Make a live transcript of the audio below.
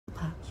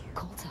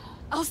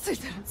I'll sit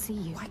there. I can't see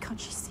you. Why can't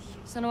she see you?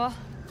 Senua,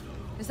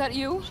 is that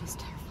you? She's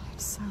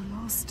terrified. So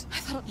lost. I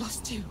thought I'd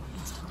lost you.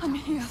 I'm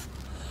here.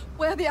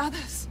 Where are the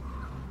others?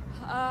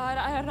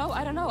 I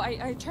don't know.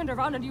 I turned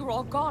around and you were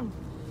all gone.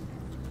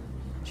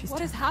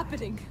 What is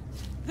happening?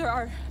 There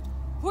are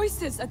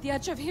voices at the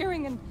edge of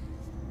hearing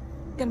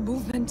and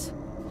movement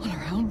all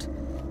around.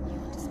 You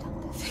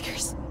understand this?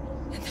 Figures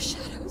in the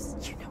shadows.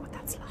 You know what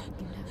that's like.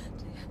 You know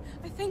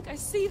it. I think I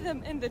see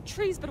them in the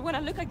trees, but when I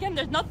look again,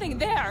 there's nothing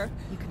there.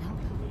 You can help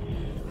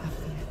her. Her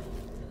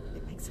fear.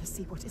 It makes her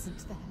see what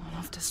isn't there. None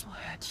of this will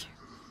hurt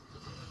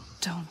you.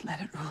 Don't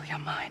let it rule your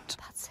mind.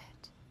 That's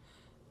it.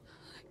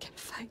 I can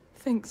fight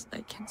things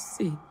I can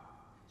see.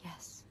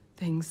 Yes.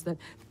 Things that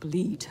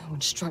bleed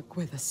when struck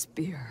with a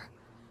spear.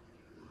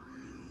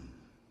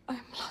 I'm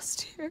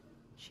lost here.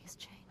 She has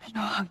changed. I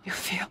know how you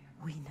feel.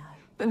 We know.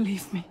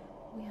 Believe me.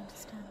 We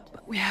understand.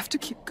 But we have to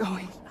keep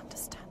going. We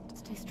understand.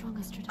 Stay strong,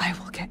 Astrid. I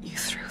will get you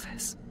through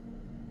this.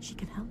 She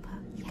can help her.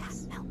 You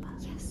Yes. can help her.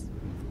 Yes.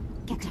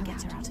 You can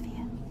get her out of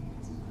here.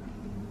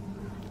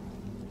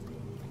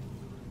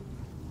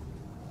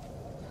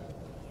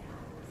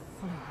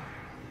 Follow her.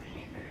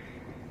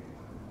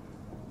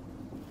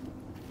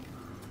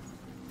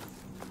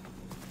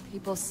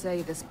 People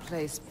say this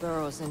place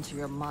burrows into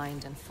your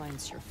mind and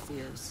finds your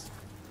fears,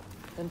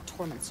 then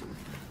torments you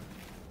with them.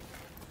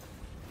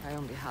 I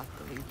only half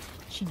believed.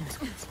 She knows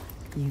what it's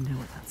like. You know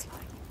what that's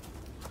like.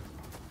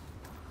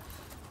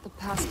 The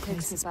past takes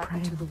place me is back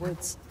preying into the on her.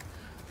 woods.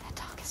 Their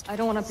darkest I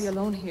don't want to be fears.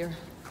 alone here.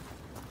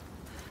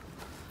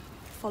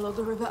 Follow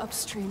the river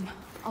upstream.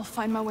 I'll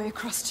find my way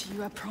across to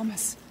you, I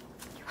promise.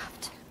 You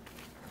have to.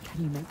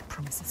 Can you make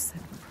promises,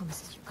 Senua?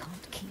 Promises you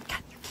can't keep.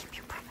 Can you keep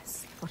your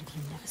promise? What if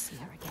you never see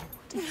her again?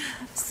 Did you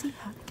ever see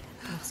her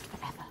again? Lost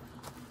forever.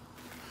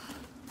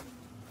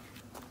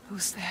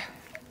 Who's there?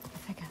 The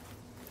figure.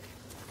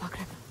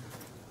 Viking.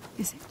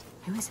 Is it?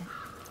 Who is it?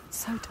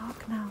 So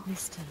dark now.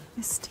 Misty.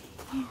 Misty.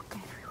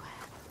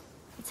 Everywhere.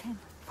 It's him.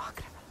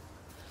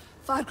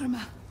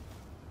 Vargrima.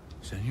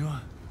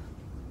 Senua?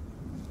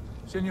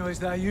 Senua, is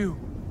that you?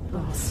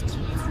 Lost. He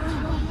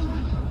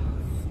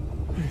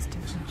is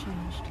different.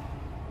 Changed.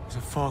 There's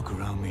a fog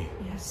around me,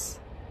 Yes.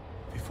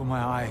 before my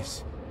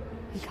eyes,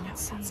 He You know can't what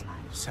see. that's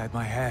like. inside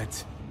my head.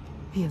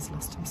 He has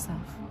lost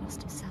himself.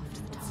 Lost himself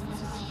to the dark.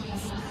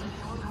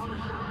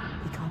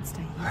 He can't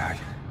stay here. I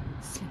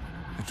Slipping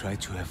away. try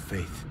to have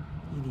faith,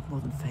 You need more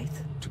than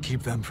faith. to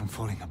keep them from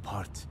falling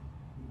apart.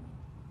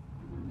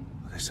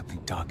 But there's something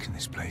dark in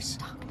this place,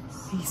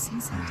 Darkness. He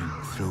sees her.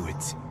 moving through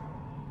it.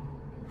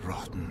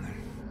 Rotten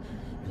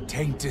and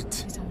tainted.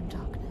 His own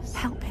darkness.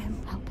 Help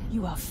him. Help him.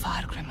 You are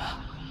Vargrima.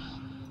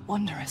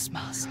 Wondrous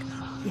mask.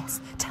 Yes,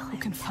 tell Who him.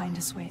 can find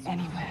his way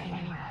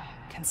anywhere.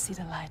 Can see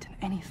the light in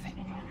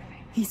anything.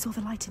 He saw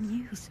the light in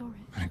you. He saw it.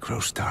 And it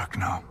grows dark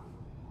now.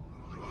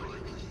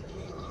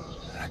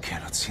 And I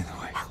cannot see the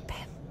way. Help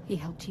him. He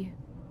helped you.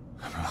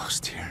 I'm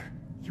lost here.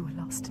 You were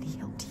lost and he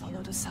helped you.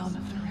 Follow the sound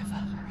of the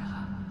river.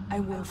 I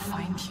will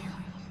find you.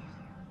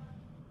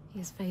 He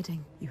is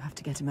fading. You have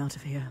to get him out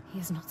of here. He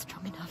is not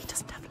strong enough. He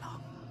doesn't have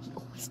long. He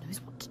always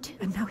knows what to do.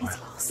 And now he's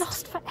lost.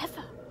 Lost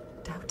forever.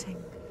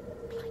 Doubting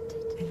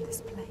Blinded. in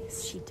this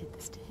place. She did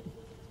this to him.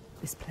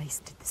 This place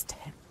did this to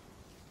him.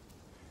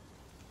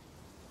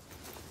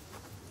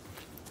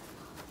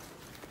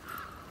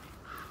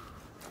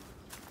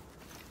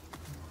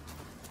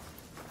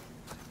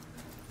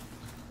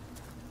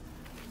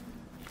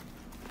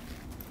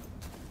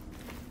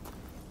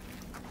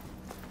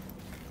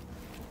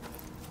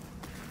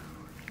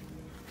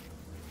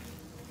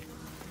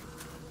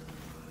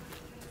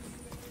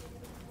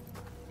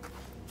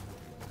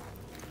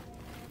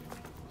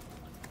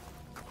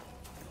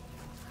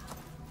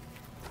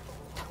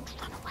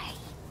 Don't run away.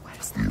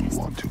 Where's the You guest?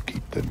 want to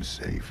keep them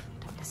safe.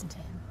 Don't listen to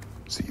him.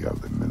 See how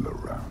they mill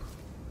around.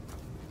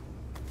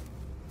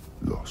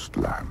 Lost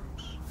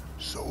lambs,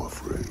 so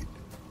afraid,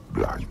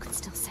 blind, You can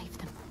still save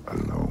them.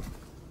 alone.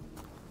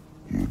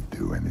 You'd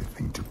do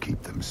anything to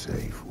keep them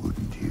safe,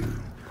 wouldn't you?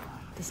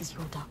 This is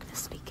your darkness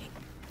speaking.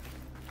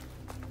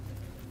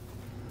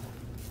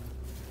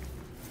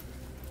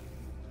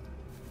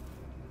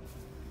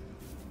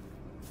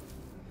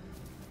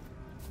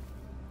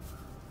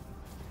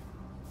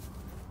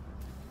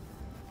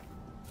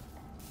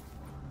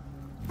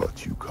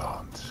 But you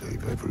can't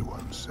save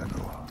everyone,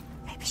 Senua.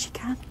 Maybe she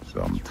can.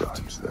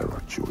 Sometimes there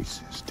are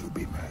choices to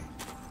be made.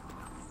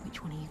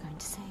 Which one are you going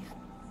to save?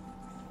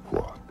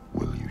 What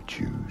will you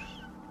choose?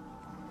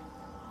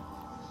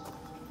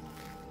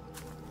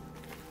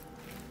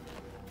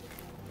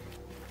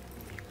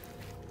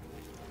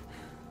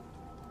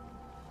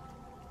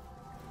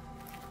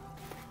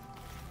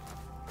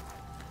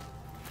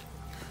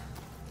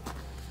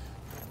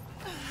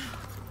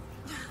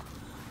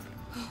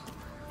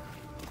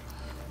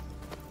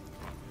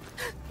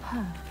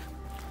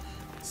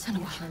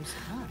 Senua. Chose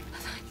her.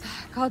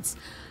 Gods,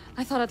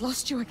 I thought I'd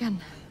lost you again.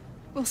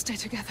 We'll stay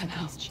together At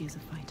now. least she is a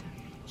fighter.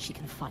 She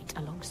can fight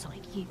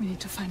alongside you. We need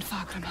to find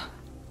Vargrima.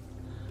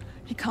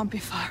 He can't be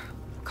far.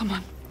 Come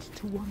on.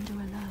 To wander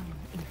alone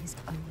in his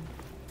own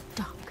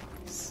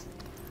darkness.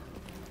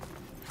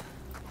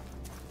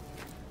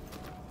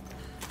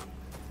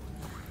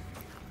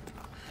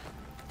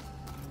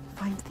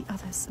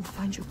 stairs and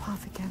find your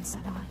path again,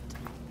 Senua.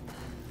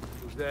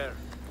 Who's there?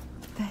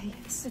 There he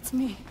is. It's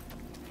me.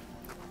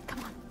 Come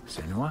on.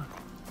 Senua?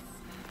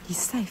 He's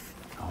safe.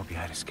 I hope you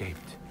had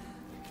escaped.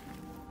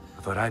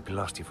 I thought I'd be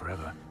lost you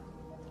forever.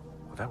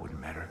 Well, that wouldn't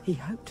matter. He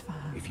hoped for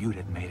her. If you'd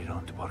had made it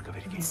on to He would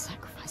Borgovitkin.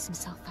 sacrifice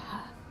himself for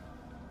her.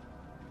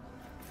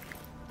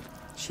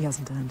 She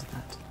hasn't earned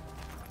that.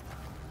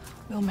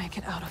 We'll make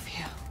it out of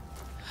here.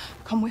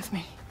 Come with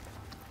me.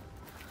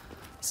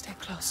 Stay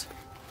close.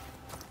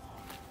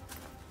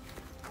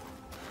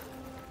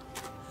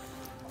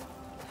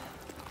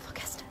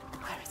 Augusta,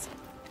 where is it?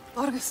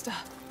 Augusta.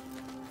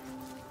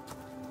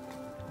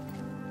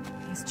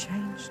 He's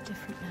changed.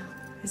 Different now.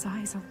 His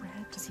eyes are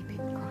red. Has he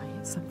been crying?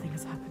 Something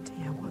has happened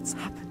here. What's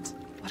happened?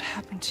 What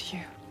happened to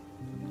you?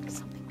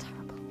 Something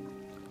terrible.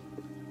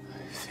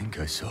 I think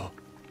I saw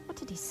What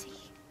did he see?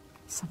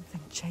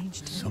 Something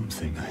changed him.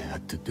 something I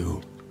had to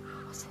do.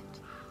 What was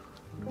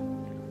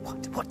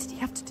it? What did he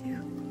have to do?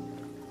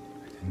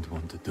 I didn't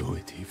want to do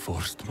it. He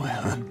forced my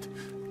hand.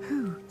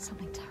 Who?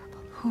 Something terrible.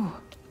 Who?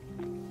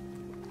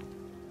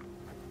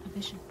 A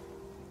vision.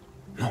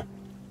 No.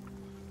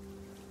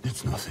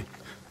 It's nothing.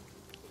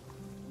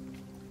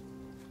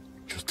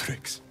 Just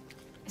tricks.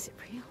 Is it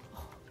real?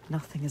 Oh,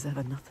 Nothing is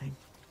ever nothing.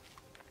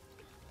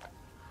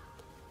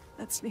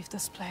 Let's leave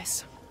this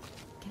place.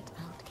 get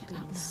out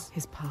now.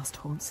 His past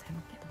haunts him.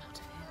 Get them out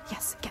of here.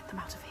 Yes, get them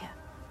out of here.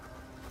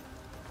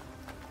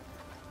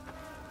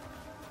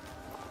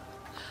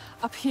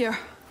 Up here.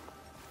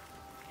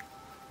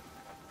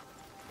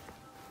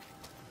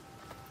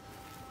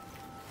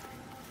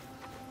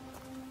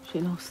 She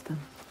lost them,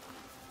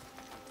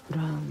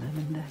 drowned them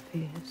in their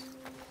fears.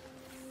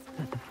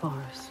 Let the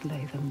forest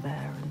lay them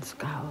bare and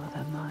scour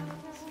their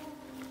minds.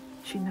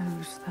 She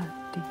knows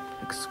that deep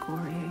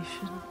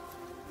excoriation,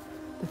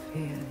 the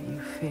fear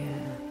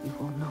you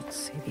will not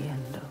see the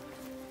end of.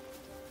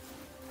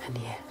 And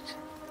yet,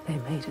 they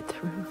made it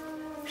through.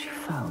 She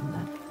found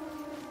them.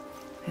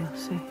 They are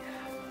safe.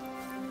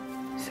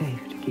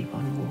 Safe to keep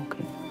on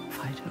walking,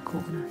 fight her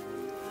corner,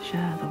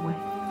 share the weight.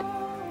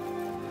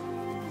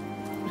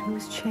 But who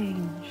is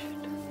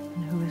changed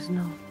and who is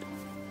not?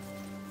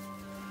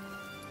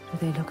 Do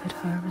they look at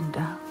her in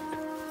doubt?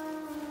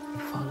 They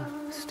follow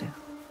still.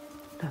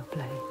 No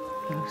blame,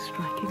 no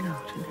striking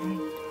out in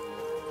hate.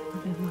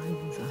 But their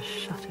minds are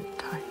shuttered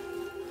tight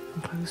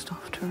and closed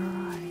off to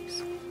her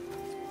eyes.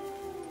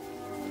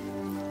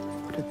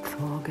 What did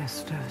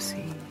Thorgester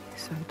see,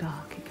 so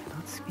dark he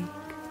cannot speak?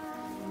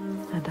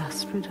 And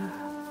Astrid,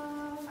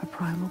 her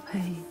primal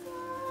pain.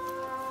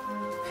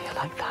 Feel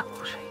like that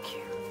will shake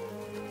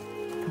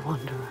you. The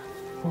wanderer,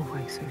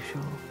 always so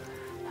sure,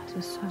 has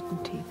a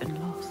certainty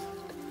been lost.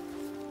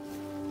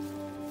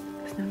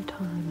 There's no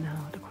time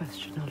now to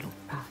question or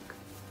look back.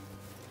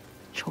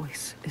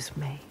 Choice is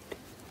made.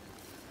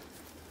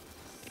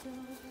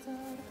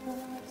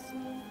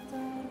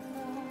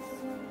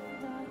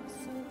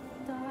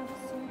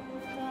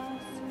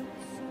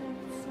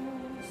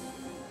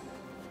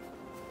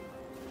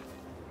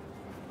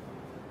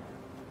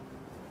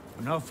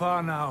 We're not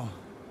far now.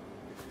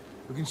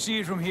 We can see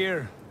it from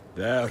here.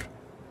 There.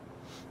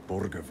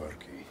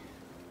 Borgovitkin.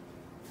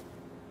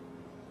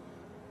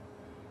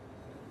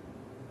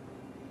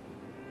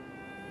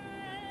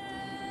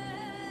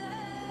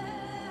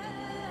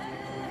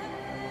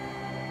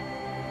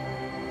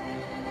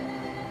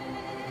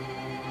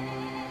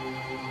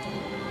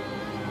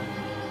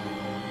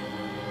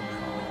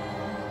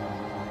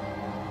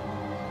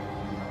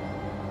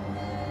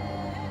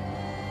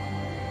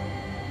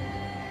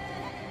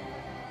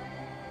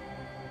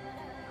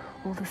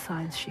 All the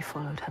signs she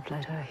followed have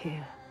led her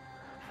here.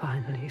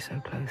 Finally so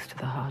close to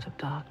the heart of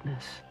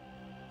darkness.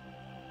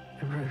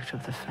 The root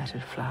of the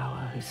fetid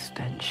flower whose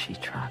stench she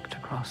tracked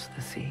across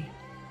the sea.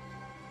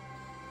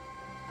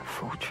 A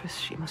fortress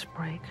she must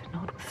break,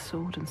 not with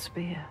sword and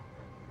spear,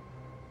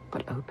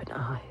 but open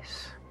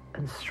eyes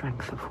and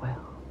strength of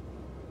will.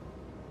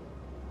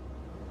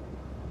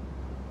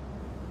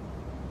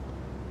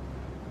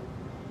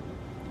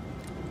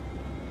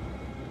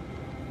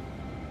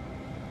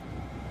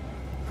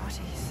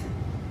 Bodies.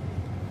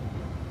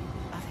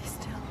 Are they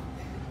still?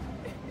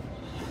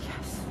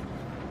 Yes.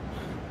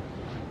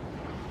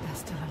 They're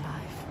still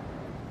alive.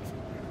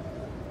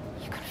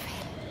 You can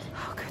feel it.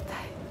 How could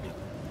they?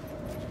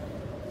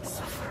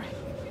 Suffering.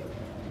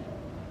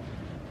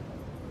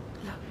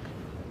 Look.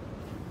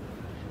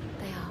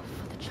 They are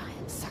for the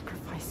giants.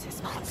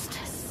 Sacrifices.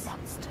 Monsters.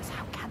 Monsters.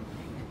 How can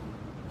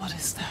they? What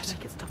is that?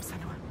 Make it stop,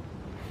 Senua.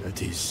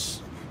 That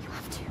is You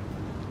have to.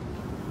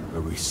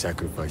 where we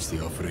sacrifice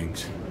the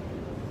offerings.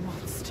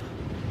 Monster.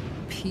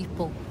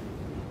 People.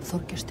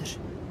 Thorgester.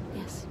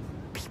 Yes.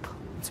 People.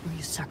 It's where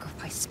you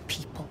sacrifice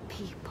people.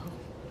 People.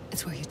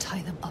 It's where you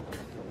tie them up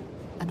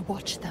and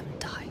watch them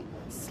die.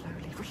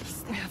 Slowly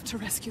release We them. have to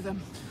rescue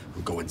them.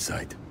 We'll go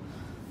inside.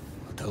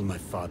 I'll tell my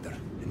father,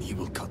 and he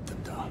will cut them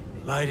down.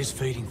 Light is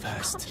fading Can't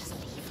fast. just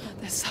leave them.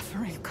 They're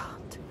suffering. You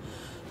can't.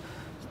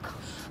 You can't.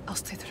 I'll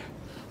stay there.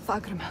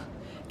 Fagrima,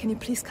 can you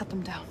please cut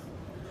them down?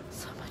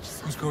 So much Who's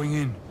suffering. going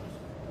in?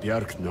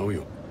 Bjark know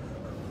you.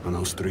 And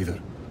Austrider.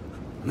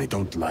 I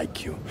don't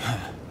like you.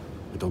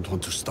 I don't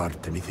want to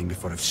start anything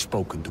before I've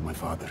spoken to my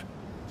father.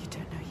 You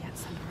don't know yet,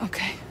 Senua.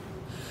 Okay.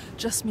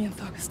 Just me and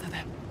Thorgesta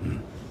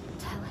then.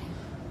 Tell him.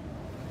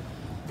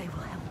 They will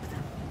help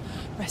them.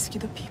 Rescue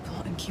the people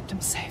and keep them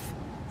safe.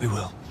 We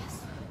will.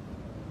 Yes.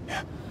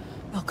 Yeah,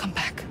 They'll come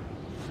back.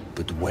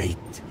 but wait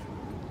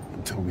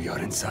until we are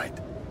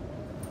inside.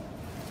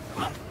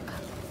 Come on.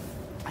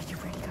 Are you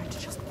really going to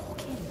just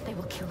walk in? They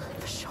will kill her.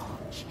 For sure.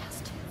 She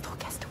has to.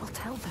 Thorgesta will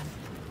tell them.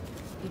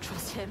 You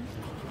trust him?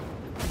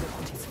 Look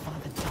what his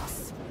father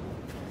does.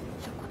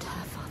 Look what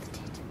her father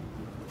did.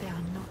 They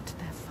are not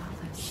their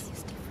fathers. She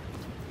is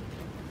different.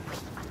 We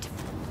are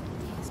different.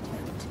 He is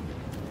different too.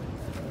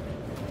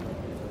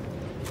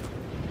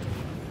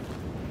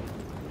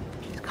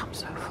 She's come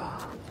so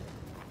far.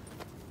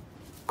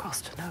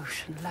 Crossed an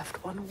ocean,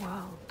 left one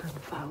world and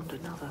found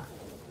another.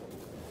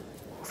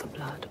 All the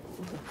blood,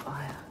 all the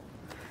fire,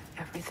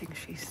 everything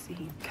she's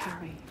seen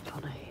carried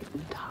on a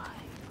hidden tide.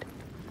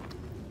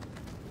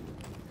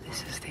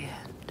 This is the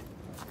end,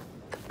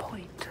 the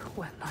point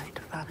where light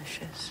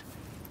vanishes.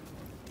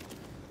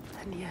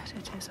 And yet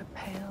it is a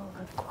pale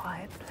and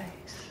quiet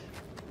place.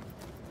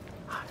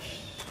 Hush.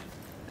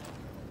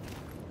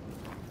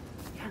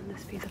 Can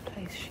this be the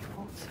place she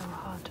fought so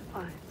hard to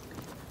find?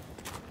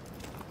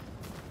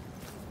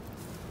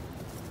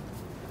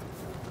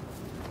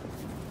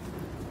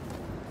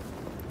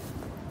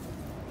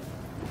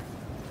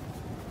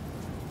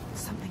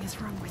 Something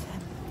is wrong with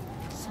him.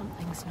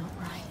 Something's not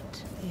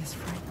right. He is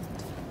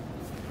frightened.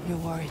 You're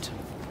worried.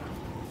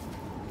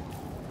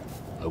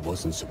 I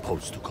wasn't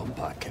supposed to come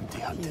back He would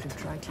empty-handed. have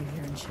dragged you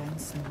here in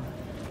chains somewhere.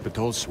 But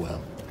all's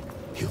well.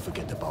 He'll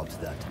forget about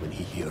that when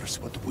he hears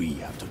what we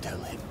have to tell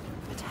him.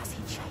 But has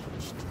he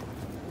changed?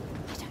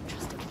 I don't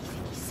trust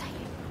anything he's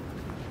saying.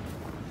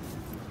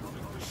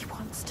 He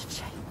wants to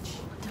change.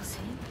 Does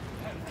he?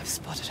 They've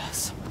spotted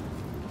us.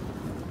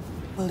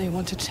 Will they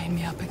want to chain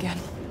me up again?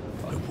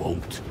 I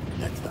won't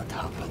let that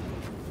happen.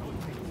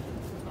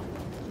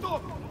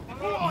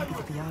 Maybe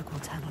the Biag will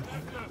turn on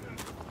him.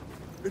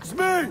 It's me!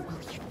 Well,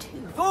 you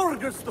too.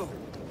 Thorgesta!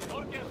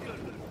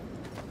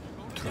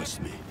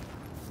 Trust me.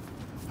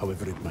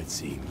 However it might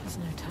seem, There's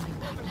no turning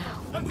back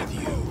now. I'm with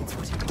you. It's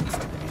what he wants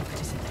to believe,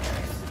 but is it the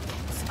truth?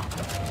 Stop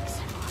it,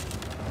 Senua.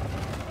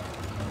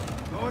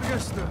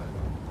 Thorgesta!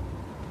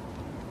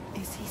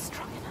 Is he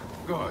strong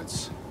enough?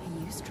 Gods,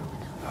 Are you strong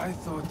enough? I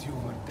thought you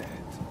were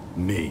dead.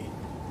 Me?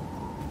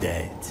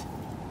 Dead?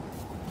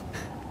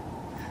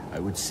 I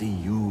would see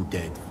you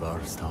dead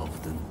first,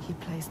 often. He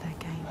plays their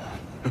game.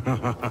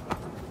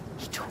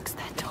 He talks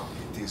their talk.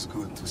 It is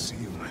good to see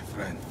you, my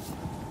friend.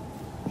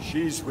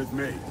 She's with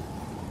me.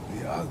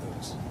 The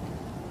others.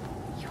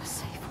 You are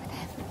safe with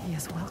him. He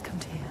is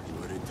welcomed here.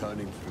 We're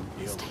returning from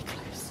ill. Stay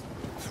close.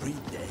 3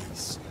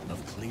 days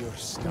of clear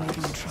skies.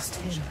 Maybe you trust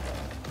him.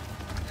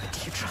 Do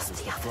you trust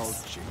the others?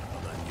 Approaching a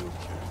new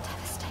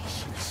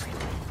Devastation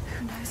everywhere.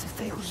 Who knows if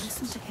they will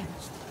listen to him?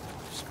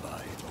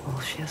 spy. All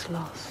she has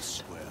lost,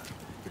 Swear.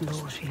 and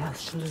all she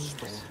has to lose.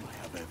 Storm I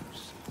have ever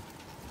seen.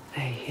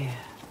 They hear.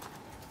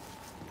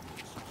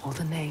 All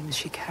the names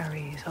she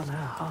carries on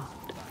her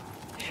heart,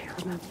 she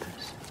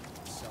remembers.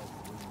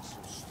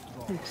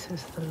 This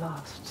is the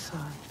last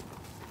sign.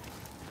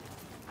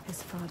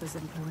 His father's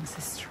influence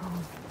is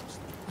strong.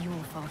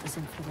 Your father's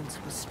influence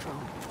was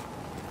strong.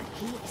 But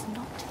he is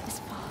not his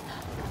father.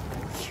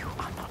 You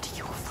are not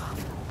your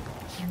father.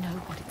 You know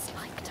what it's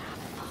like to have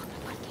a father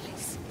like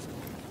his.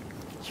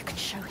 You can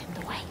show him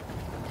the way.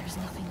 There is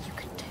nothing you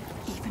can do.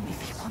 Even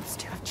if he wants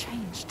to have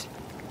changed,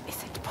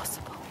 is it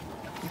possible?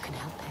 You can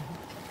help him.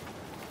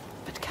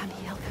 But can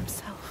he help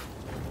himself?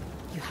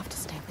 You have to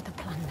stay with the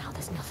plan now.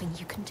 There's nothing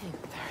you can do.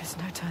 There is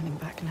no turning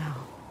back now.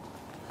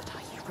 But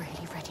are you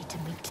really ready to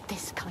meet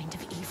this kind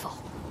of evil?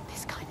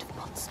 This kind of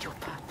monster? Your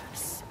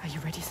purpose. Are you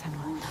ready,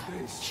 Senua?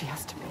 No. She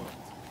has to be.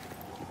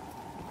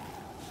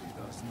 She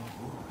does not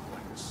work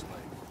like a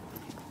slave.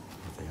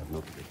 They have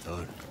not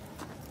returned.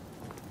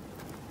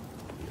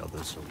 The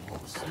others are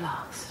lost. The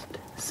last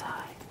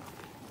sign.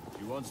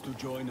 He wants to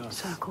join us.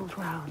 Circled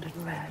round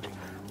in red,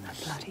 a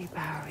bloody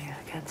barrier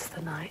against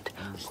the night,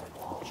 a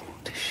wall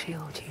to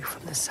shield you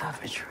from the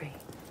savagery.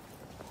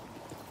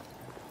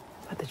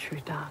 But the true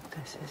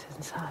darkness is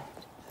inside,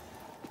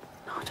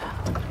 not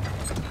out. It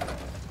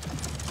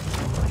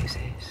always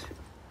is.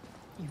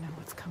 You know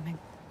what's coming.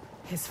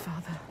 His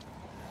father.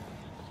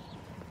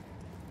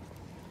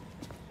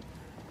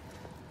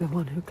 The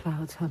one who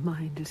clouds her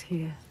mind is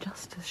here,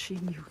 just as she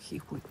knew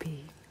he would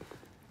be.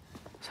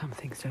 Some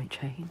things don't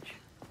change.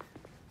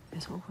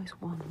 There's always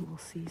one who will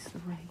seize the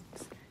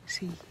reins,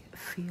 see a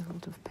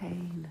field of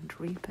pain and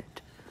reap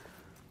it.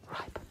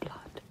 Ripe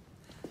blood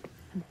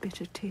and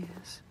bitter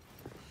tears.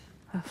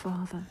 Her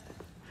father,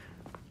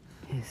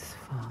 his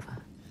father.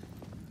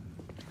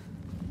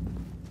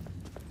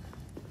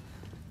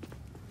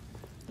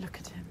 Look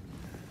at him.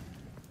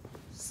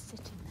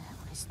 Sitting there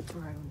on his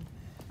throne.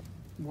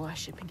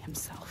 Worshipping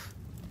himself.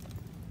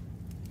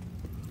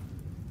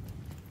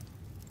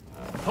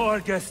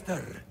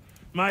 Thorgester,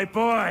 my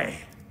boy!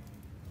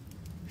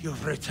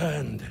 You've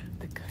returned.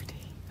 The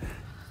goatee.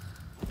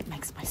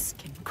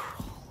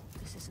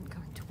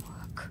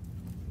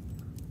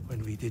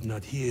 did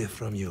not hear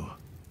from you.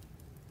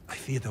 I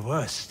fear the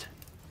worst.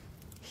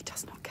 He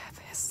does not care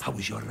for his How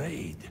was your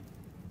raid?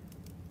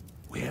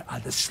 Where are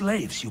the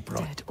slaves you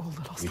brought? dead. All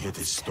the lost We hit ones a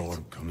dead.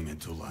 storm coming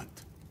into land.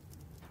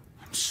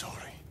 I'm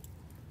sorry.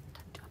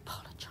 Don't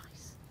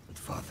apologize. But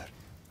Father,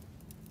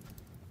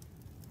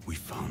 we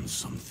found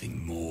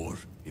something more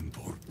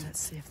important.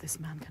 Let's see if this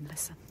man can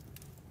listen.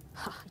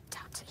 I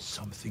doubt it.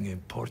 Something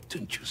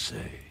important, you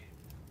say?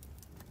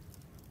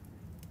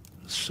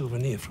 A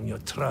souvenir from your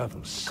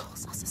travels.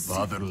 Calls us a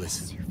Father, souvenir.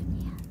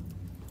 listen.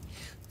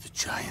 The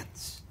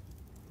giants,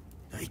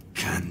 they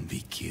can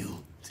be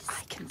killed.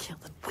 I can kill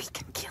them. We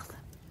can kill them.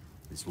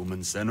 This woman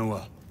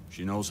Senua,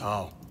 she knows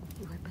how.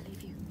 He won't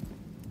believe you.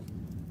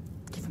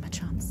 Give him a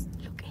chance.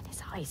 Look in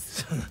his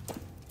eyes.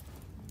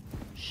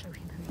 Show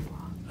him who you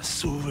are. A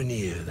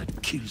souvenir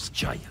that kills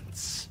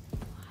giants.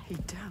 He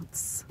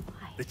doubts.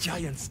 The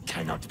giants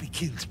cannot be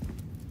killed.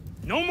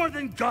 No more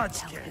than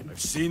gods can. I've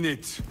seen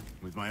it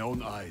with my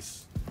own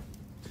eyes.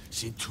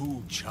 Seen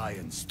 2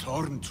 giants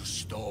turned to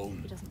stone.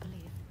 He doesn't believe.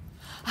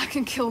 I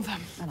can kill them.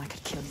 And I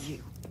could kill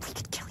you. We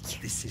could kill you.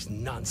 This is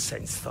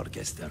nonsense,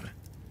 Thorgester.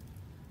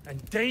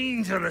 And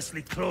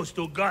dangerously close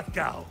to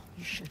Gothgau.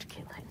 You should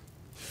kill him.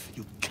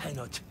 You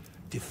cannot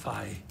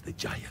defy the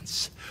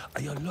giants.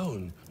 I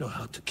alone know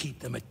how to keep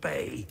them at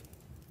bay.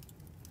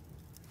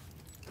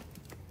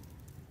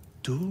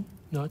 Do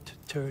not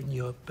turn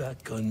your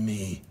back on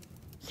me.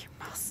 You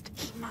must.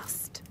 He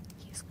must.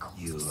 He has caused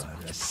You so are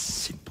much a pain.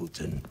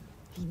 simpleton.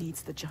 He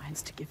needs the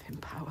giants to give him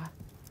power.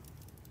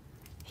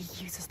 He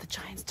uses the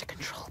giants to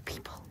control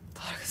people.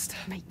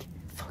 Make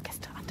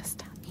Thorgester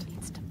understand. He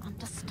needs to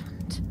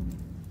understand.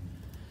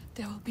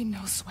 There will be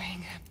no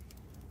swaying him.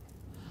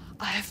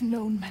 I have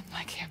known men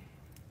like him.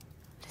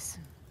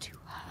 Listen to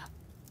her.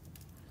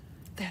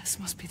 Theirs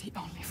must be the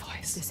only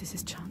voice. This is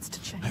his chance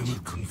to change. I will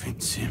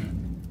convince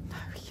him. No,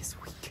 he is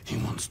weak. He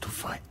wants to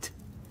fight.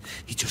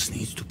 He just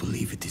needs to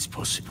believe it is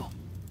possible.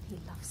 He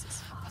loves his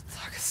father.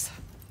 Thorgester.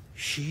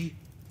 She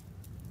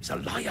is a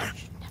liar.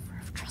 Should never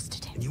have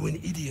trusted him. And you an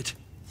idiot.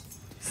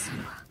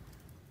 Senua.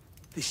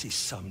 This is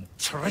some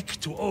trick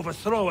to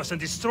overthrow us and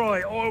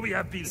destroy all we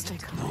have built. Stay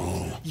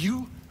calm.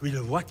 You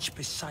will watch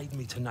beside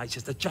me tonight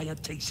as the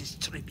giant takes his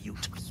tribute.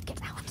 You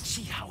get out.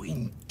 See how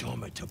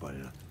indomitable,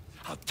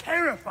 how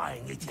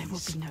terrifying it There will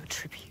is. be no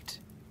tribute.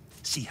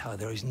 See how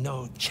there is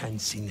no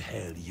chance in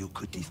hell you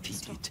could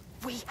defeat it.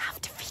 We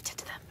have defeated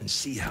them. And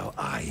see how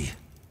I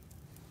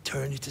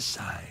turn it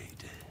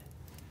aside.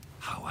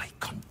 How I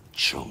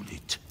control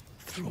it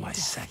through my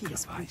death, he is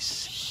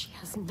sacrifice. She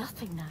has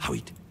nothing now. How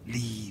it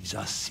leaves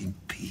us in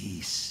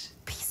peace.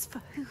 Peace for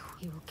who?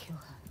 He will kill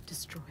her,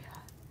 destroy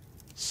her.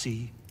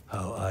 See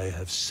how I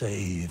have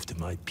saved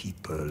my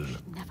people.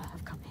 Never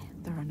have come here.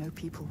 There are no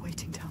people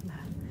waiting down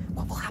there.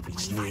 What will happen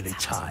It's when he nearly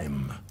finds out?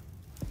 time.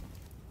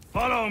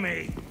 Follow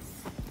me!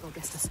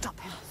 Thorgester, stop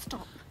him.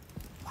 Stop.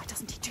 Why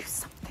doesn't he do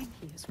something?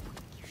 He is weak.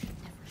 You should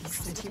never He have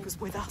said trusted he him. was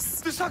with us.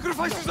 The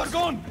sacrifices are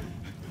gone!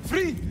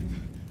 Free!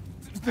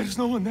 There's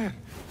no one there.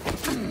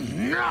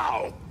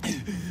 No!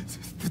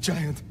 The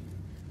giant.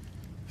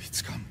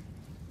 It's come.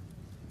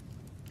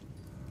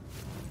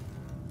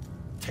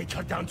 Take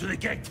her down to the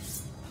gate.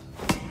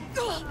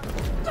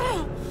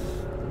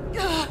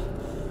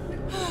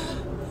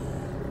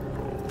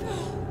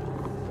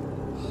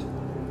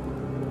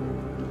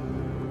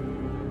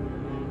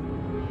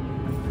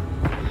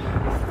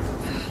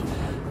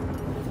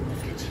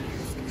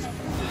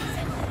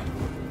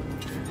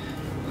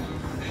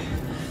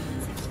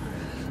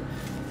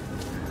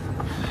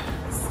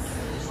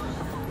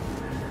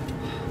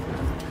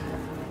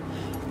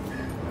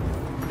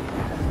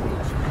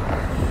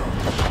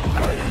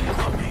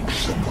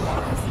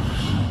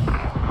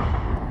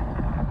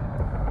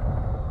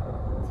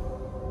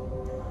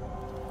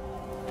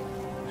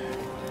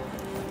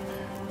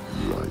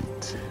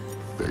 Light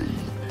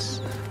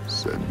fades,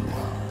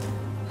 Senua.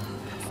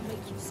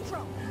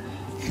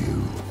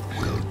 You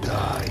will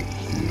die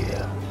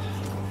here,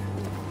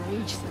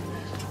 Rage them.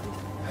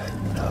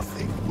 and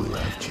nothing will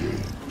have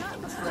changed.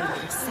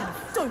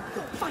 Yourself. Don't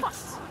go. Fight.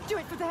 Do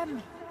it for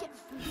them.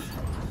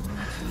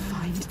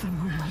 Find the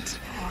moment.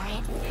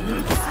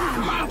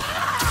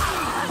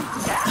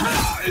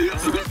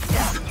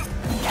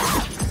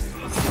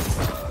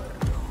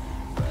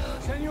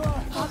 Senua!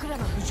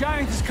 The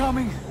giant is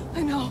coming!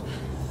 I know.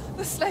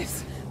 The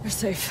slaves. They're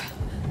safe.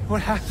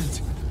 What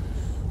happened?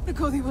 The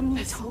Godi wouldn't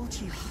I listen. told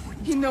you he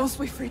wouldn't. He knows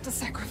we freed the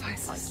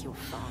sacrifices. Like your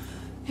father.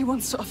 He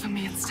wants to offer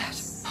me instead.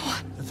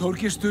 Oh, The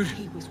Thorgester.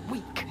 He was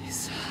weak.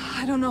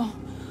 I don't know.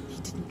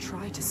 He didn't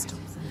try to stop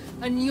them.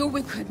 I knew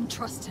we couldn't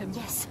trust him.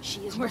 Yes,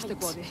 she is Where's right. the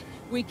Godi?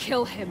 We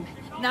kill him.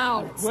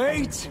 Now.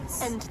 Wait!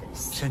 End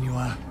this.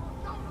 Senua,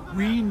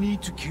 we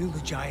need to kill the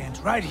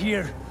giant right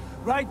here,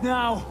 right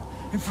now,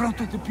 in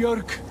front of the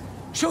Björk.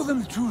 Show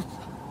them the truth,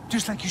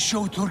 just like you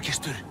showed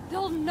Thorgester.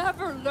 They'll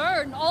never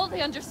learn. All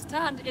they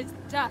understand is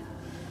death.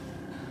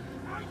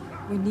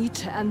 We need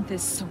to end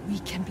this so we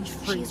can be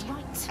free. She is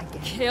right.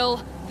 Again.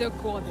 Kill the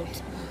Godi.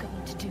 We're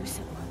going to do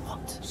Senua.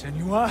 What?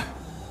 Senua,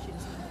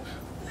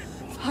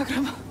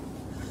 Hagram,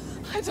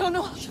 I don't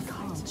know. She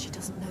can't. She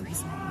doesn't know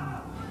his name.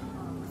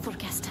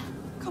 Thorgesta.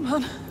 Come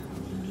on. He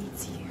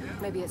needs you.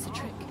 Maybe it's a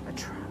trick. A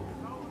trap.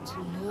 To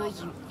lure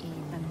you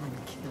in and then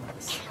kill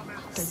us.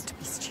 Don't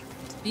be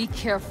stupid. Be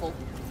careful.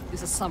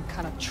 This is some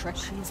kind of trick.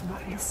 She is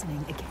not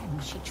listening again.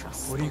 She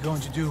trusts. What are you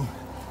going to do?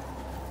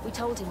 We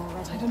told him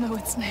already. I don't know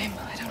its name.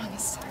 I don't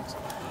understand.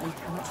 We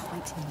cannot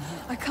fight him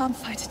now. I can't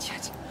fight it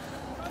yet.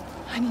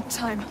 I need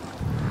time. You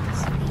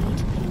need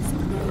his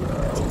name.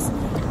 What is it?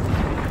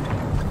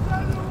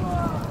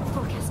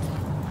 Thorgesta.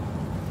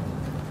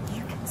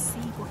 You can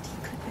see what he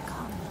could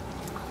become.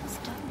 Others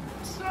don't.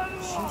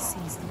 She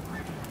sees the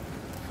body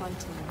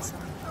fighting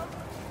inside.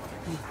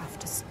 You have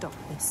to stop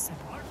this,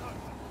 Senua.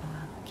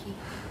 Keep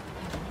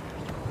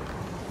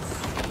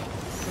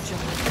the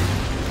giant.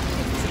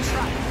 It's a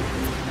trap.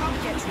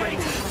 Get ready.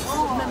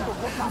 Remember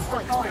what that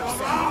fight for.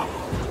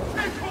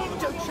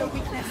 Don't show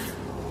weakness.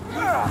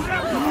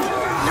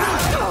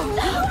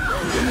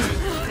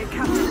 They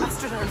captured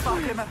Astrida and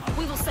Valkyrie.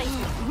 We will save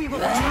you. We will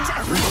protect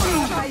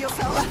everyone. Try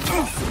yourself.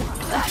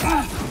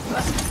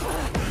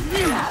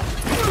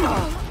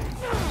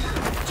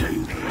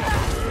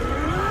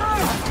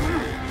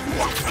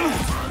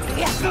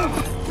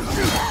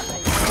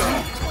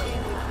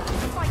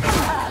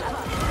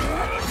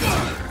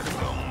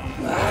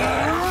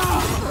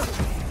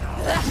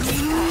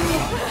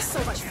 So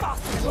much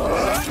faster.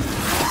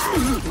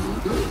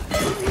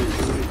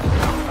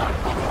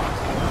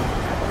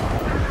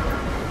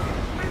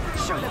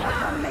 Show them what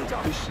I'm made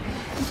of.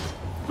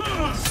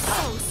 So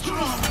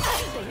strong.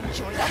 They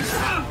enjoy that.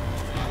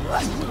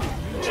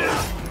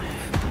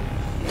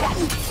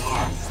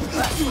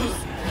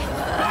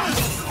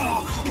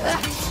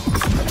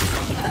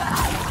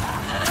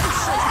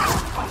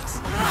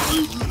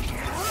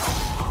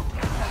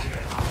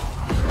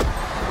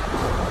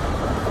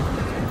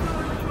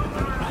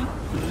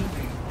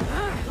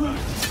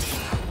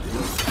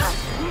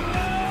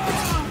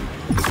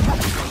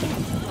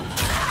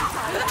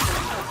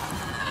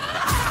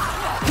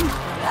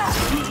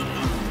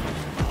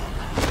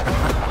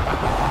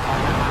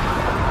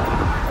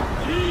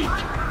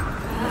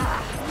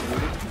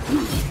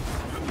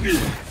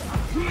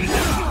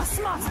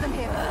 Smarter than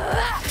him.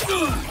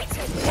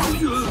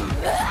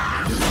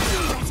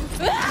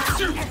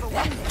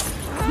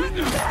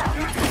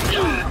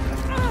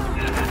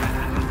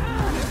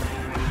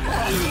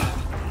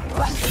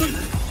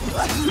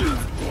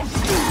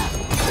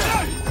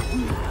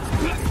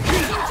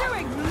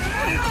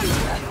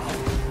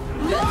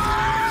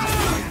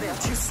 They're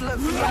too slow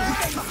for me.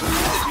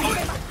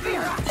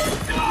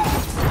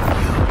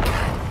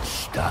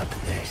 Stop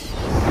this.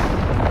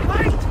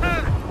 Fight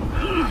her!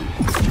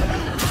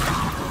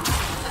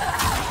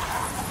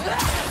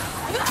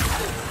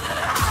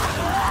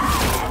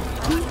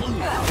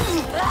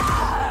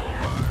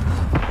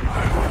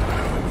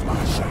 My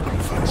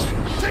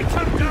sacrifices. Take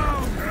her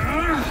down!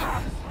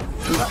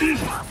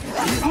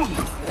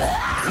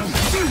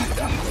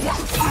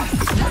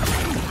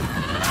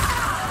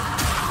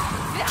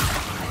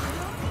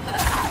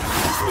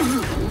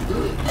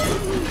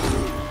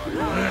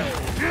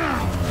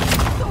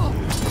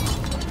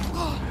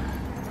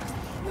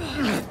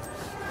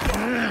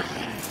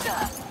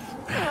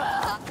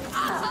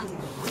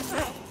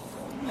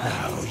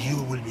 Now you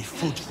will be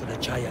food for the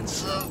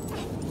giants,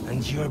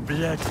 and your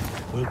blood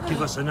will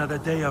give us another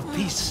day of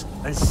peace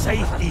and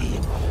safety.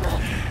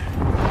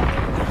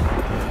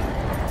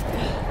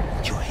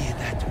 Do you hear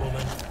that,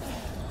 woman?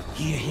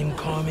 Hear him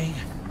coming?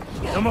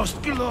 The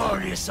most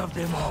glorious of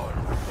them all.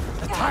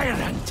 The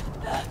tyrant.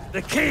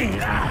 The king.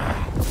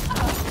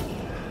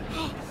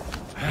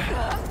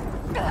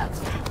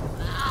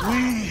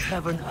 We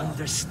have an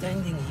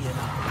understanding here.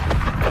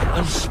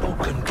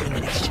 Unspoken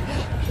connection.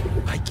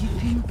 I give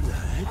him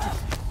blood,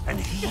 and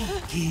he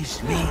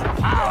gives me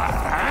power.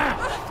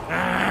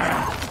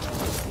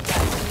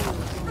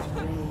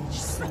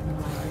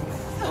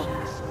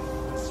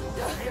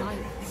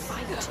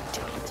 Fight,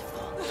 do it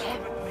for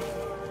him.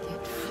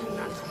 Get free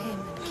of him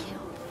and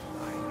kill.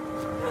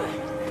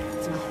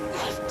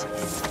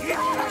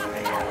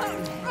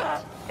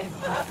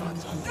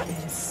 Everything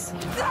is.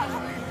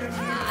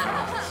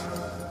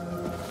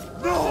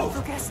 No!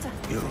 Thorgesta.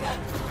 You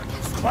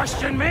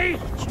question me?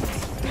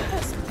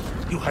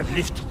 You have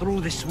lived through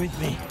this with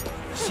me,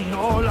 seen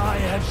all I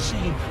have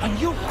seen, and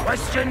you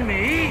question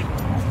me?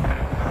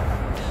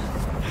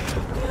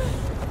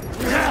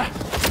 I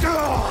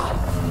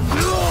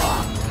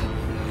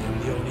am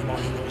the only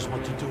one who knows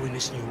what to do in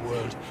this new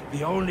world.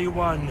 The only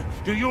one.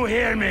 Do you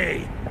hear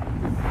me?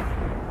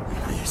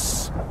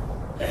 This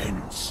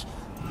ends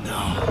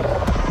now.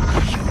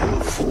 You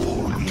will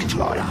fall into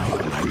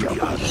line like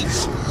the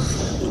others,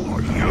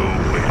 or you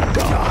will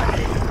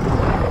die.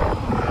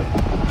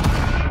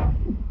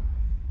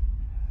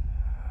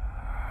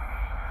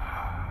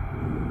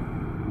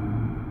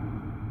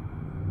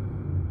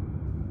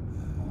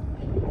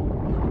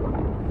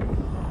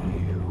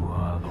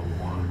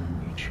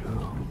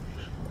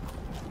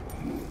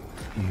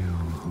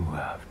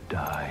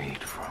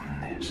 Died from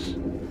this,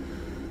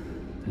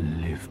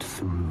 lived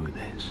through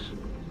this.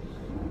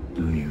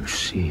 Do you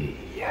see?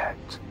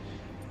 yet.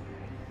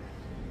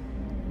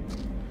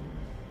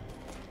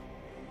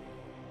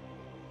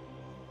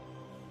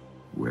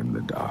 When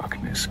the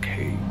darkness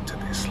came to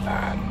this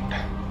land,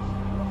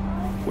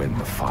 when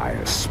the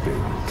fire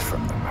spilled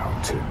from the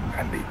mountain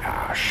and the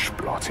ash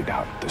blotted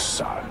out the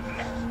sun,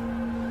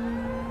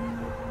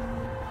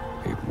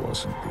 it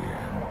wasn't the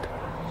end.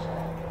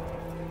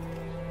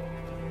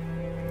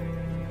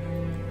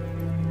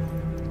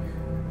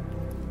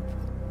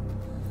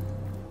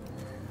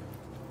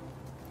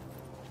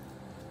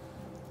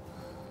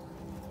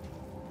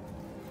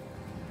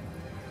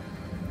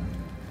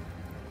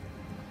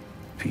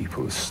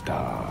 People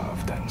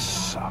starved and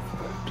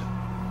suffered.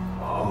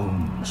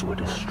 Homes were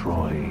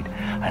destroyed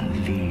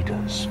and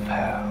leaders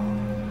fell.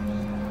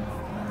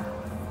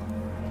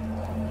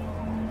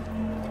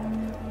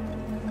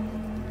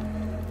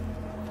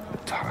 The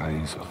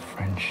ties of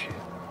friendship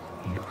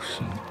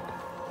loosened,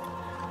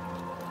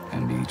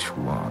 and each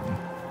one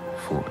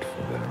fought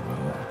for their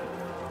own.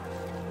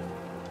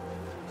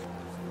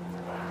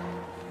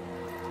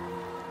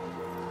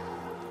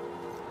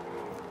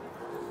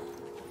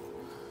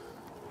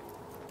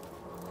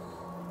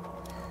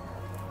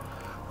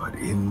 But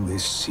in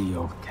this sea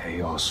of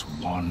chaos,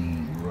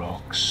 one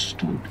rock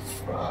stood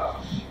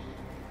firm.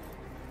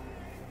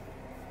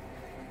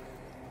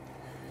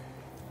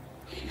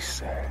 He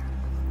said,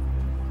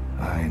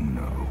 I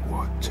know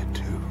what to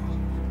do.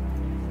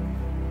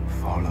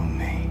 Follow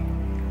me,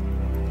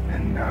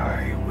 and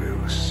I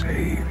will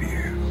save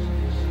you.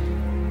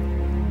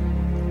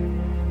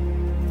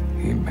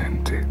 He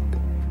meant it.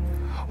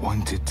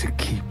 Wanted to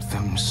keep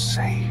them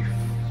safe.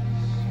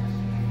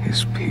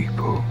 His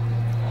people.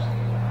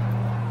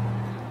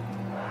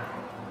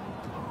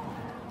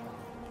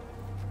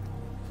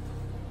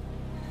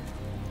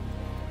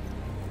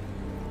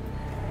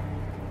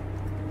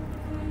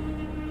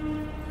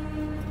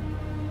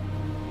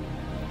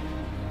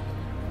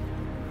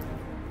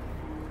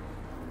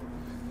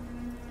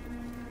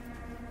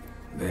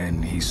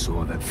 Then he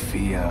saw that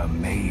fear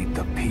made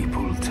the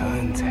people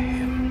turn to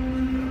him.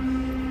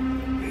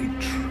 They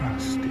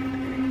trusted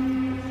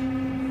him,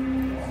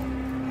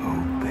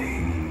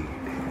 obeyed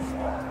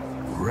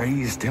him,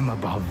 raised him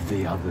above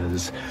the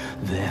others.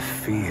 Their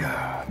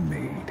fear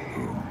made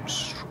him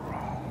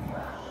strong.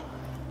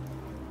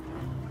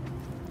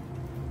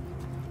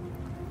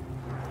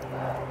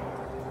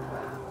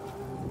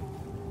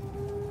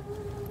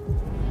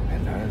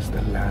 And as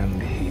the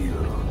land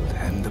healed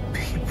and the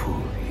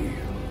people healed,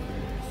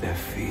 their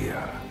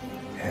fear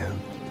ebbed,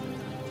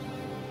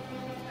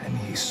 and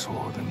he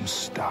saw them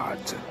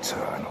start to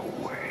turn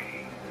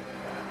away,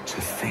 to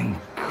think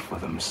for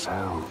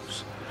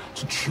themselves,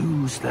 to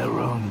choose their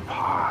own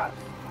path.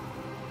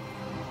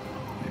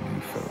 And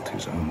he felt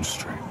his own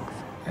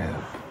strength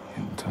ebb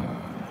in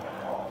turn.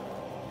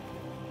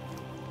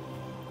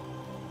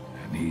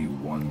 And he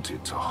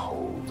wanted to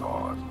hold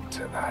on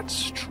to that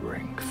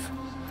strength,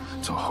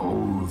 to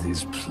hold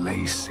his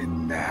place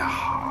in their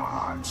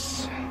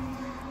hearts,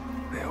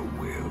 their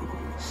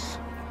wills.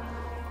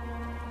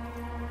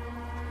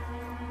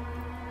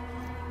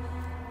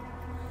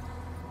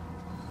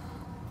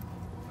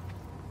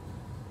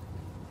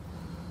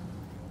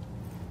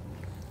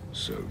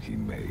 So he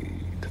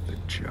made the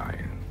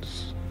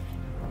giants,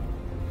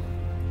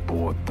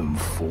 brought them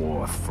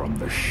forth from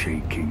the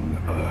shaking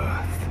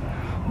earth,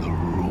 the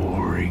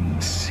roaring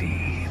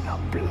sea, the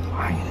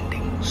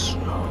blinding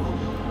snow,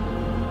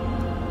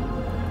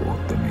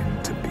 brought them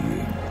into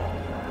being.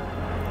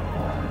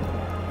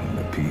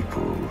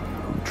 People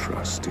who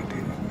trusted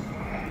him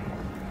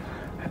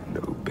and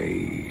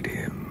obeyed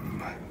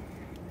him,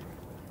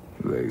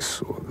 they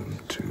saw them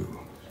too,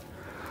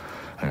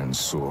 and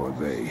saw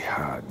they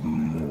had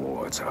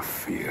more to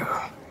fear.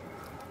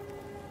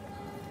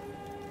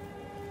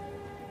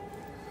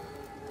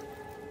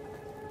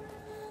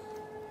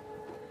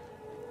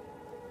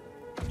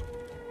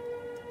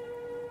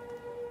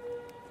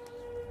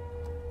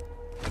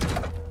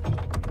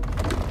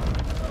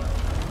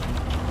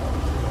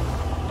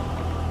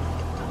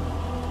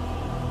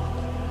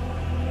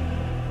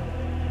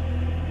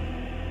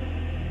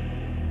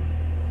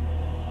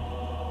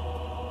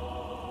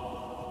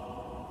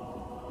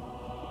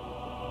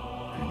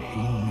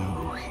 He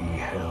knew he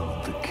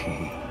held the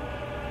key.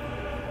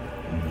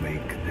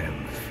 Make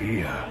them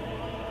fear.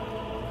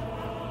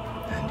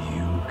 And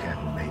you can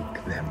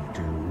make them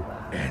do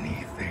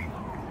anything.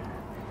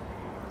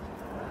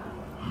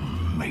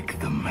 Make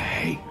them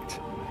hate.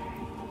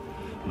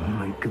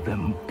 Make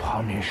them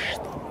punish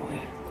the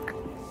weak.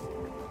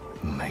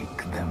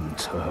 Make them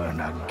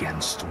turn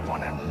against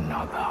one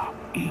another,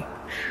 each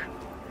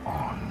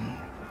on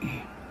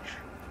each.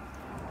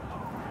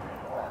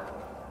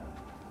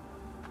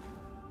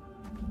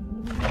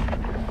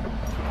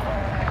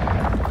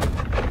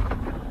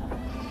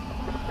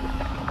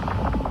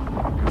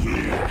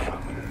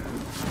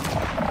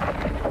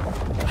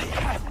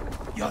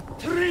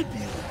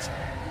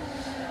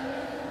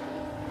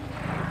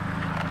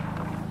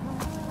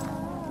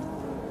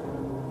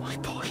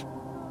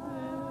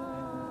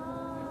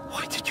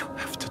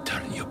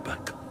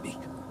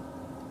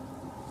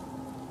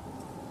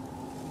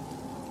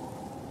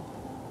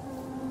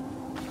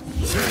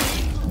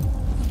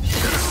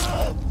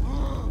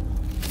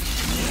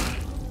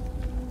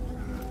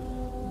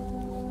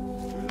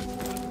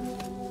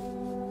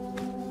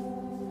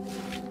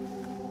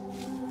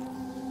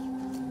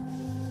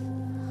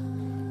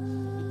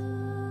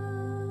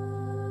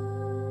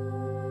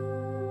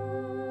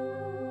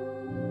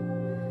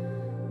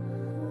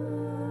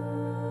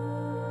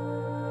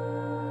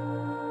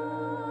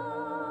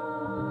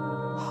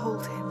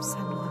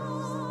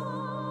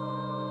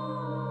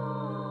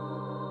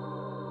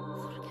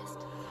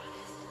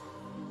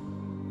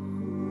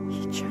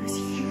 chose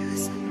you,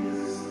 Senua.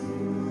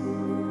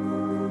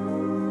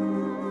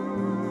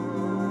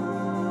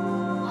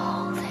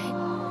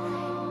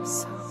 Holy.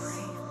 So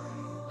brave.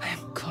 I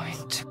am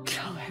going to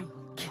kill him.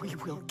 We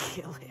will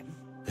kill him.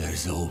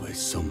 There's always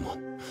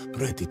someone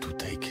ready to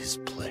take his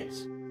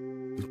place.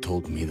 You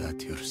told me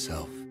that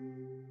yourself.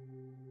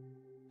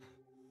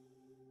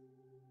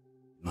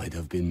 Might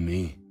have been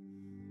me,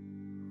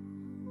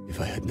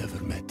 if I had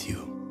never met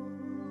you.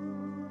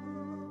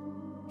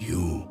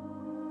 You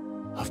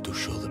have to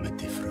show them a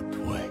different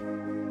way.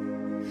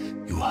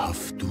 You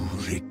have to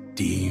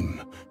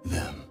redeem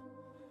them.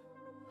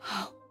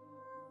 How?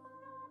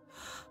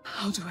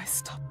 How do I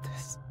stop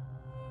this?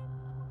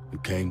 You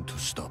came to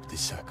stop the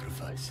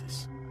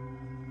sacrifices.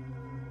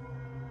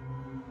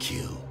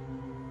 Kill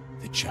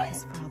the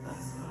giant.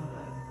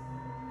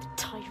 The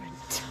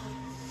tyrant.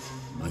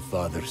 My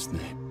father's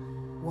name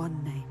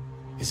One name.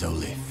 is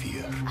only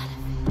fear.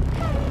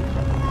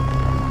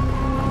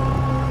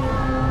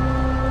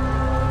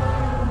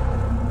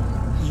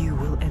 You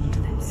will end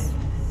this.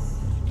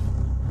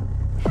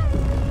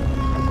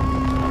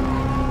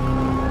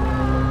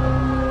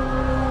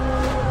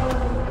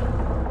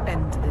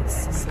 End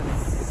this, Senua.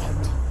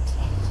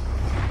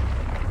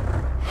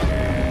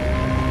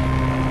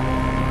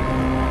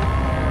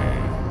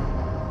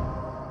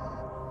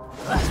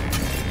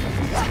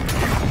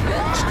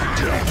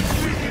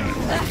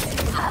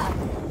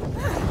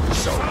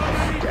 So,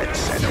 get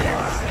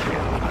Senua,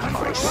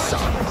 my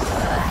son.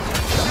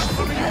 Just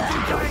for me to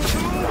die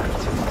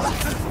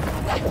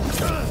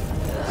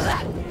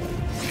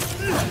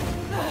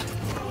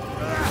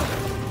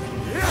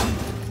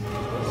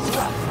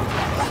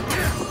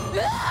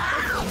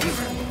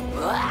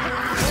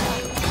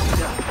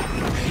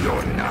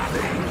You're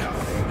nothing.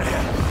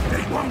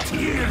 They won't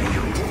hear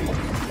you.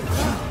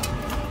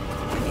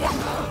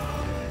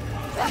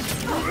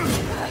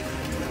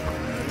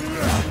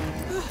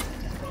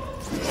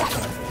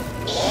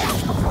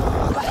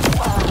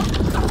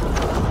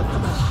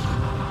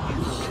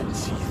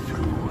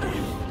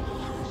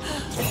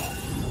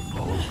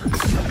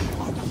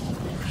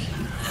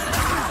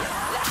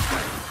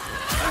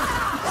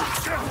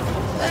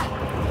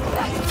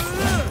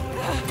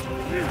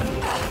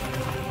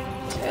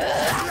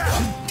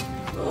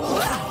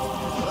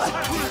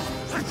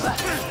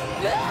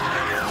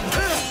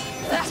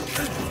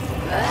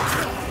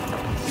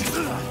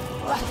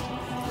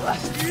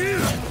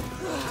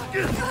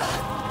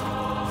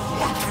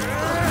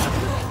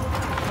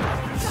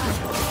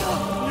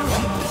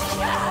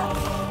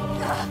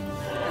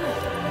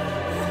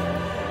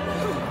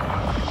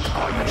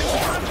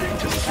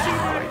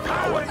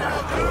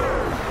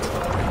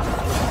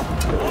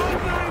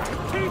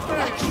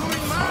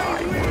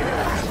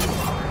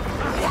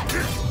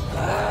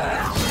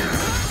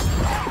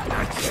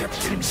 I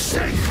kept him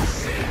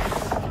safe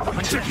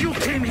until you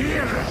came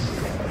here.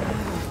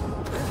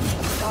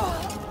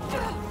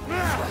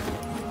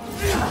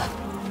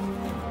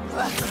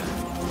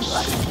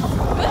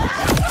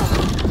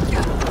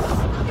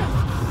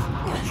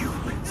 You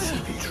can see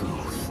the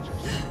truth.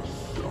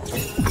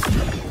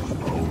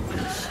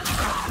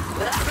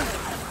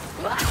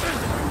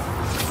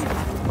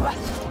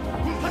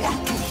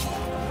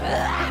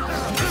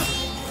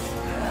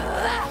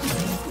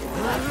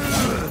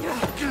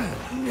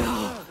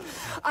 No.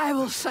 I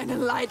will shine a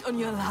light on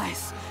your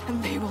lies,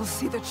 and they will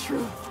see the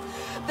truth.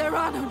 There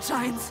are no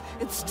giants,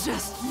 it's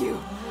just you,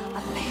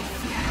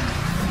 Aletheia.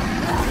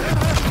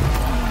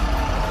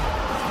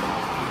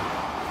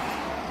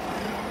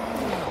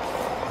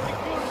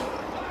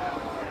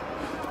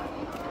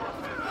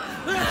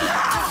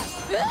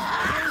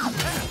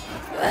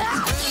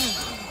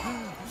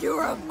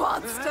 You're a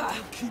monster!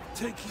 Keep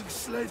taking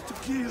slaves to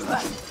kill.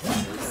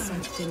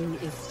 Something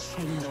is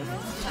changing.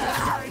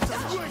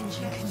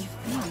 Can you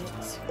feel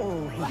it?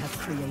 All he has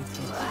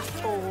created.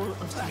 All of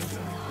his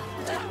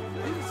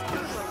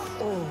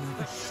all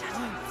the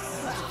shadows.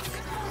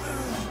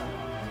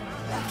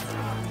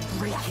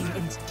 Breaking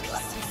into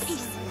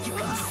pieces. You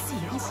can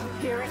see it.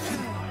 Hear it.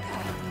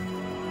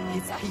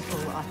 His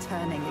people are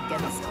turning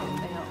against him.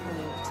 They are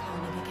all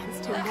turning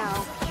against him now.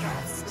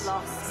 Just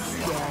lost.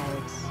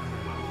 Scared.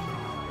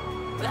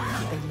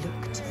 They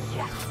look to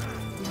you.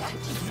 Look at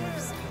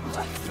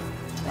you.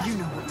 You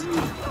know what to do.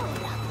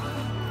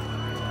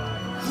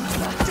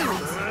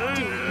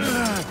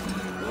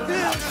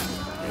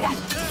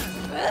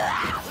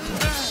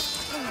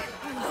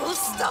 I will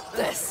stop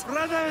this!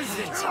 Brothers!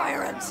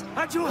 Tyrant!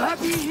 Are you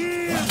happy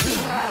here?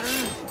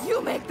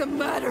 You make them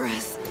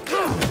murderous!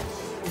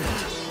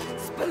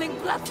 Spilling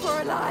blood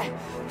for a lie!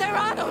 There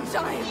are no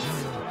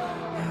giants!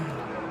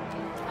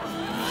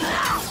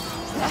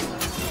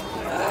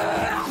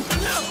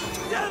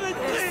 Damn it,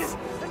 please!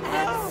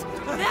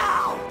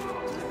 Now!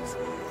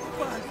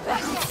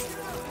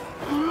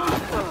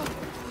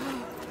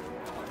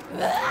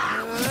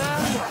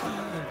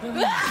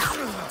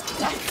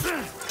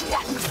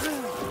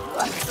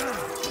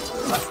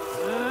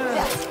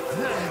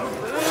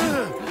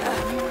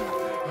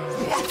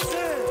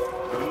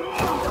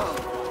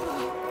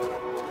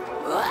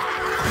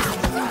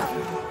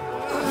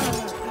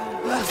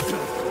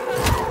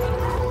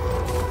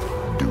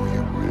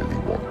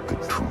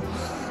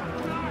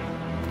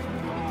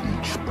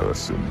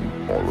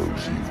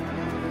 follows you.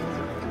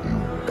 You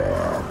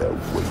bear their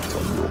weight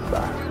on your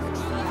back.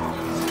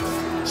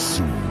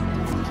 Soon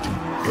you will do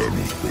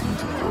anything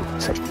to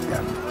protect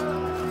them,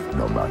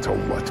 no matter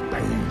what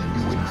pain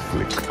you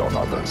inflict on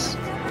others.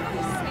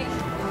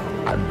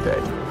 And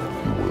then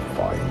you will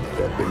find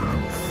their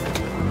belief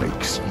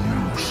makes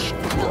you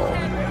strong.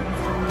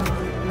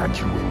 And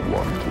you will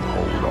want to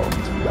hold on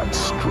to that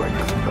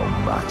strength no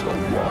matter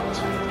what.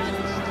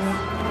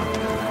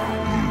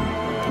 You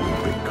will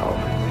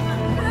become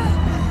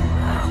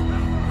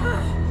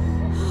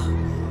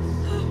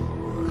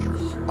you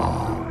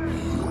are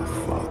your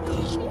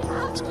father's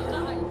daughter.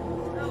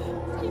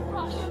 He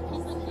brought you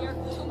people here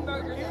to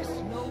murder us.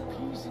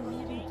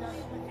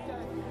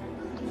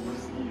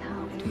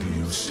 Do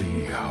you see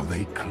how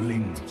they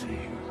cling to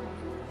you,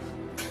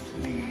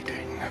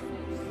 pleading?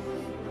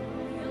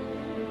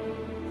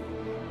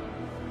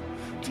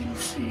 Do you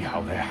see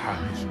how their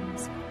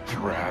hands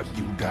drag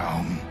you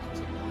down?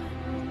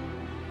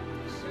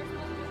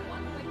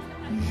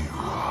 You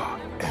are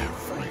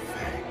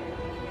everything.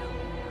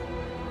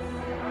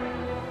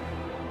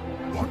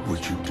 What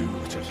would you do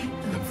to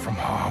keep them from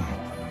harm?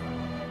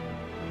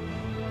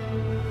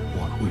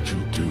 What would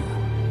you do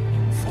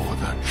for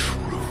the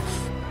truth?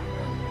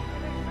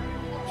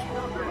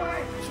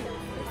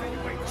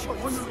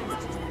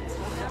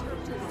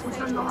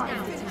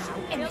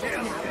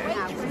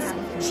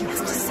 She has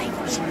to say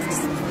what she has to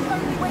say.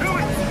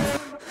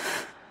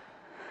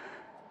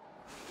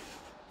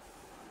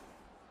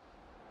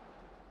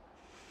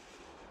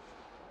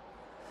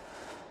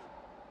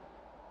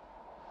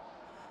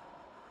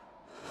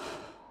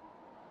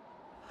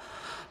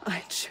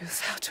 I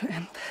choose how to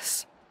end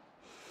this.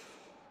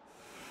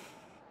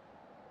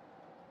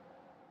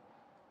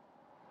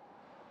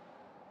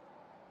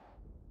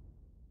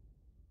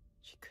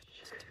 She couldn't.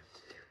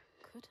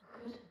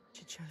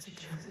 She chose a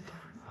different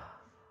path.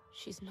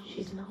 She's not like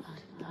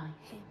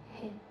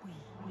him.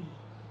 We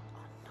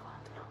are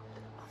not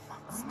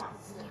amongst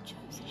us. You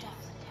chose a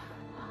different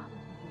path.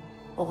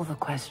 All the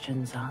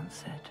questions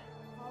answered.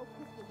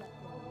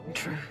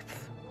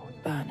 Truth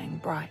burning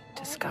bright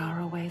to scour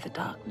away the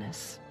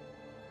darkness.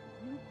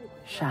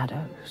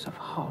 Shadows of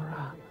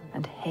horror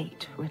and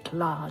hate writ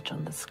large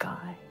on the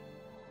sky.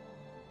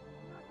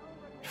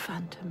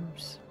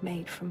 Phantoms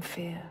made from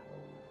fear.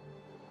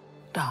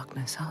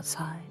 Darkness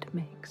outside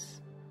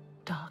makes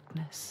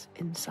darkness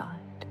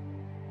inside.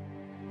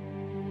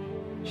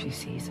 She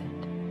sees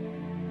it.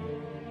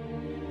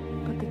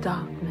 But the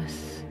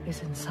darkness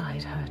is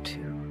inside her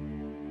too.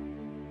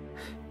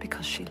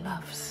 Because she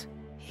loves,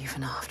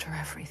 even after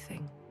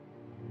everything.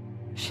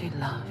 She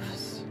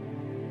loves.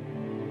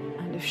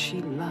 And if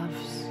she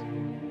loves,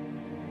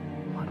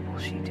 what will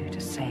she do to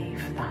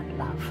save that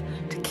love,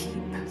 to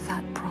keep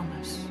that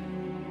promise?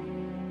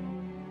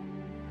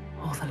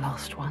 All the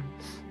lost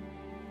ones,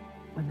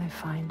 when they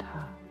find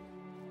her,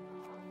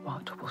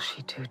 what will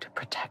she do to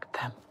protect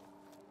them?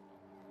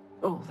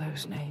 All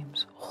those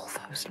names, all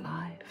those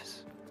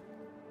lives.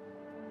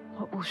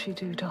 What will she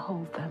do to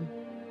hold them?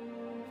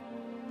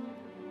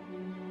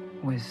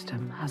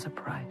 Wisdom has a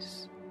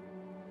price.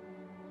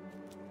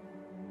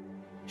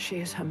 She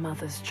is her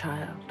mother's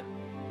child.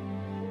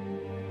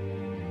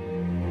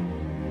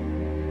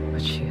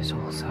 But she is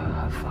also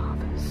her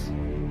father's.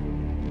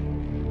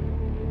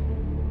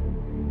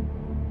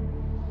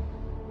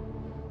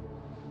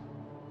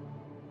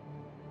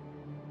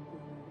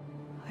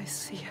 I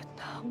see it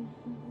now.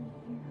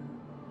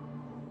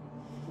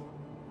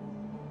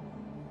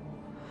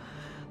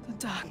 The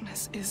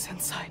darkness is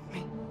inside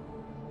me.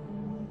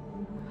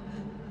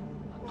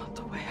 But not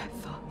the way I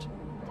thought.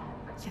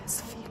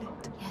 Yes, feel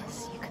it.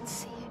 Yes, you can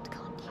see it,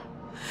 can't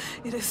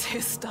you? It is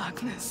his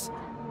darkness.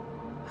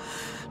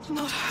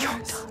 Not hers. Your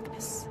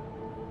darkness.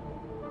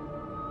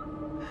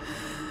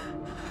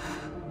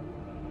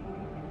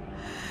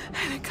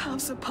 And it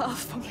carves a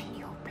path for me. In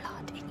your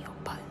blood, in your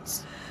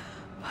bones.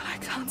 But I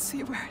can't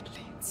see where it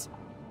leads.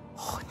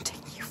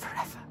 Haunting you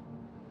forever.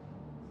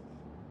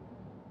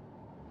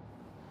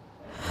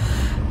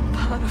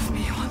 Part of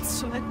me wants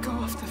to let go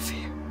of the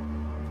fear.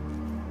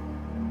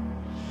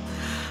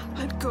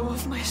 Let go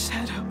of my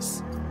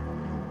shadows.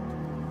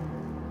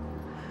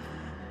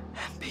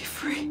 And be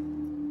free.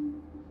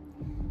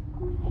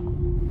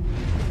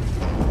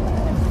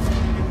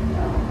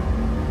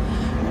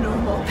 No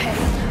more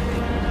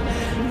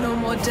pain. No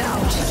more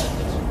doubt.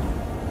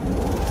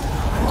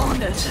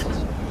 Honored.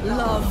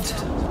 Loved.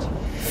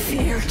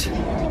 Feared.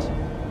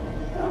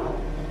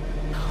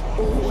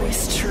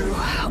 Always true.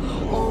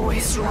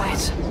 Always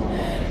right.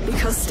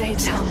 Because they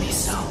tell me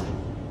so.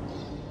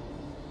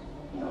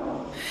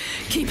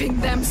 Keeping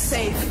them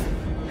safe.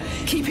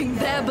 Keeping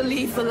their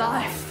belief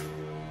alive.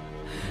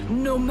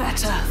 No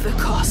matter the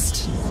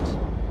cost.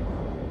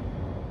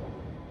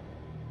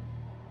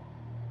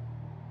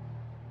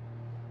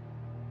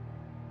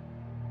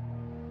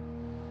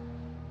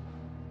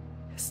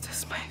 Is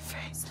this my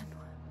fate?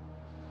 Senua.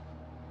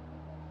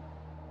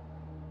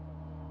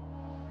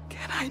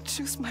 Can I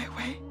choose my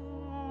way?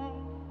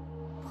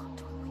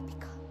 What will we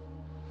become?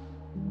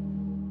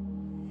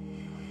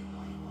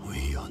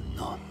 We are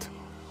not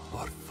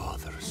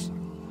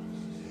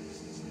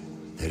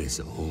There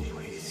is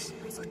always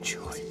a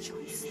choice.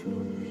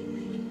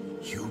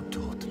 You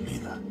taught me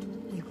that.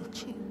 We will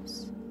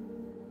choose.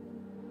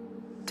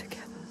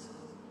 Together.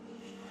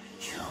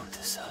 You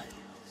decide.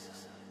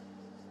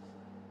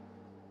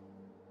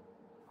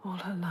 All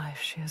her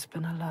life she has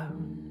been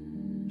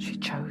alone. She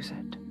chose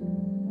it.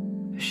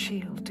 A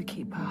shield to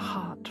keep her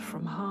heart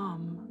from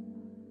harm.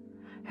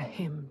 A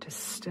hymn to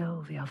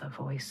still the other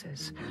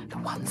voices, the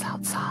ones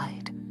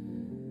outside.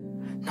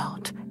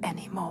 Not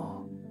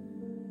anymore.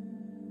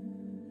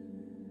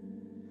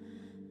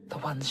 The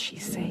ones she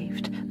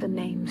saved, the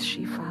names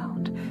she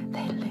found,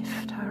 they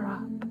lift her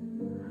up.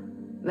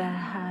 Their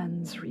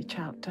hands reach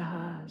out to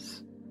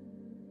hers.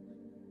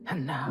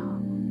 And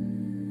now,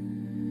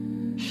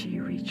 she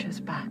reaches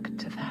back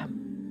to them.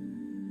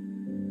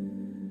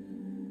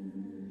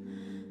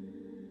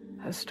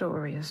 Her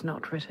story is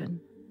not written.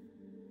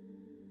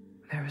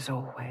 There is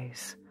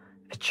always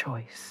a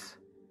choice.